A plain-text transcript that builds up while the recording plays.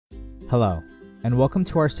Hello, and welcome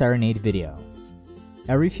to our Cerenade video.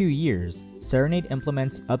 Every few years, Cerenade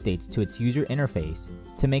implements updates to its user interface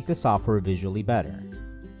to make the software visually better.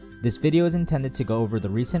 This video is intended to go over the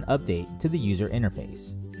recent update to the user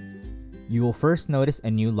interface. You will first notice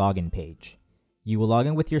a new login page. You will log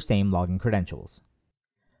in with your same login credentials.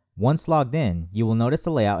 Once logged in, you will notice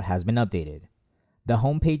the layout has been updated. The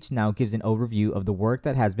home page now gives an overview of the work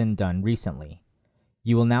that has been done recently.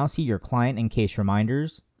 You will now see your client and case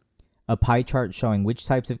reminders, a pie chart showing which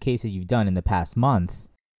types of cases you've done in the past months,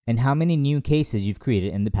 and how many new cases you've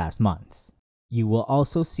created in the past months. You will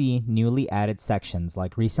also see newly added sections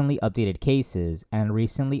like recently updated cases and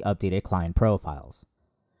recently updated client profiles.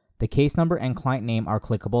 The case number and client name are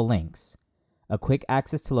clickable links, a quick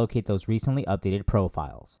access to locate those recently updated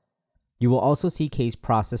profiles. You will also see case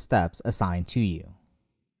process steps assigned to you.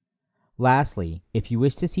 Lastly, if you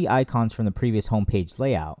wish to see icons from the previous homepage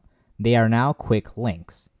layout, they are now quick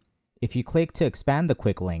links. If you click to expand the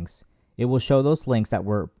quick links, it will show those links that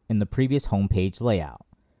were in the previous homepage layout.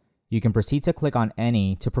 You can proceed to click on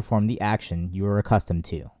any to perform the action you are accustomed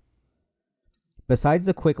to. Besides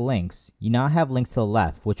the quick links, you now have links to the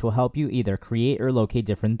left which will help you either create or locate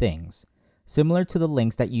different things, similar to the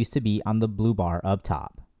links that used to be on the blue bar up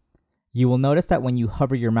top. You will notice that when you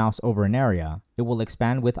hover your mouse over an area, it will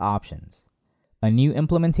expand with options. A new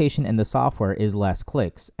implementation in the software is less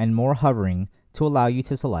clicks and more hovering to allow you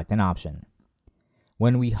to select an option.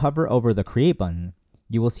 When we hover over the Create button,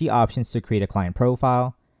 you will see options to create a client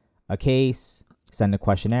profile, a case, send a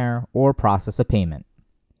questionnaire, or process a payment.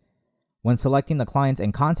 When selecting the Clients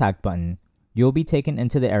and Contact button, you will be taken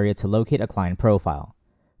into the area to locate a client profile,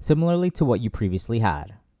 similarly to what you previously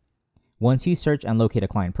had. Once you search and locate a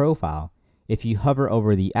client profile, if you hover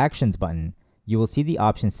over the Actions button, you will see the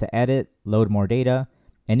options to edit, load more data,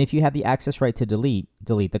 and if you have the access right to delete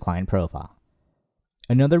the client profile.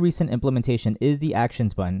 Another recent implementation is the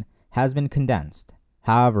Actions button has been condensed.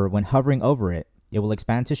 However, when hovering over it, it will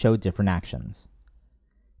expand to show different actions.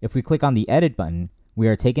 If we click on the Edit button, we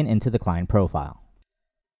are taken into the client profile.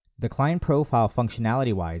 The client profile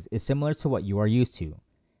functionality-wise is similar to what you are used to.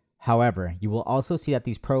 However, you will also see that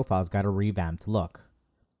these profiles got a revamped look.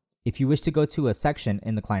 If you wish to go to a section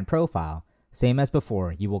in the client profile, same as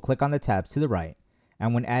before, you will click on the tabs to the right,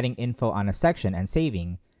 and when adding info on a section and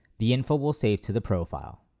saving, the info will save to the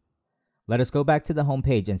profile. Let us go back to the home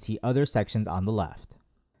page and see other sections on the left.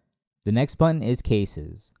 The next button is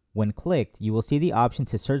Cases. When clicked, you will see the option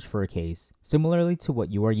to search for a case, similarly to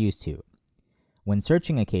what you are used to. When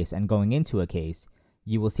searching a case and going into a case,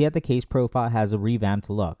 you will see that the case profile has a revamped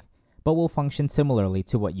look, but will function similarly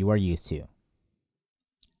to what you are used to.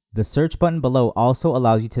 The search button below also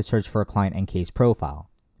allows you to search for a client and case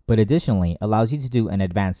profile, but additionally allows you to do an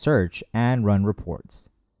advanced search and run reports.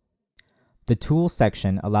 The Tools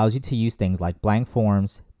section allows you to use things like blank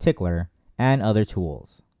forms, tickler, and other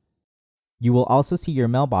tools. You will also see your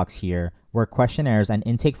mailbox here where questionnaires and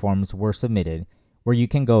intake forms were submitted, where you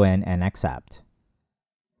can go in and accept.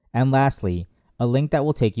 And lastly, a link that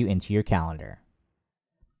will take you into your calendar.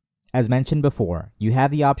 As mentioned before, you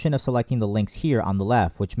have the option of selecting the links here on the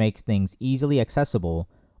left, which makes things easily accessible,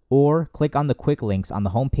 or click on the quick links on the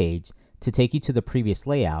home page to take you to the previous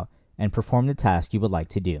layout and perform the task you would like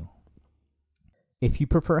to do. If you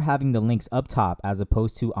prefer having the links up top as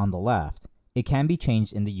opposed to on the left, it can be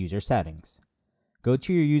changed in the user settings. Go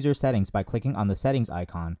to your user settings by clicking on the settings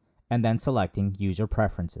icon and then selecting User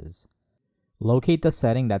Preferences. Locate the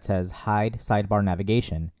setting that says Hide Sidebar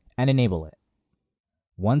Navigation and enable it.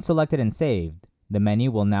 Once selected and saved, the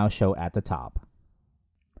menu will now show at the top.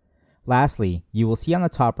 Lastly, you will see on the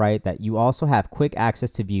top right that you also have quick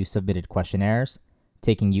access to view submitted questionnaires,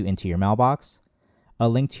 taking you into your mailbox, a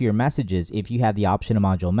link to your messages if you have the option of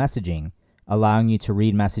module messaging, allowing you to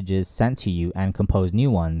read messages sent to you and compose new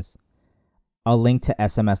ones, a link to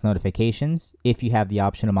SMS notifications if you have the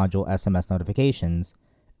option of module SMS notifications,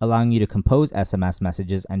 allowing you to compose SMS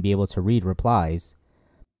messages and be able to read replies,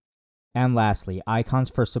 and lastly, icons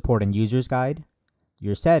for support and users guide,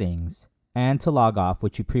 your settings, and to log off,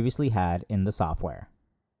 which you previously had in the software.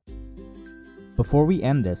 Before we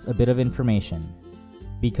end this, a bit of information.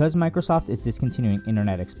 Because Microsoft is discontinuing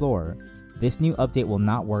Internet Explorer, this new update will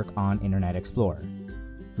not work on Internet Explorer.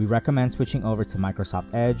 We recommend switching over to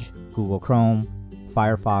Microsoft Edge, Google Chrome,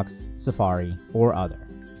 Firefox, Safari, or other.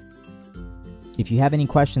 If you have any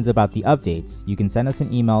questions about the updates, you can send us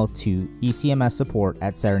an email to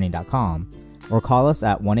ecmssupport@cerenade.com or call us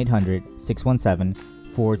at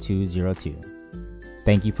 1-800-617-4202.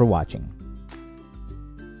 Thank you for watching.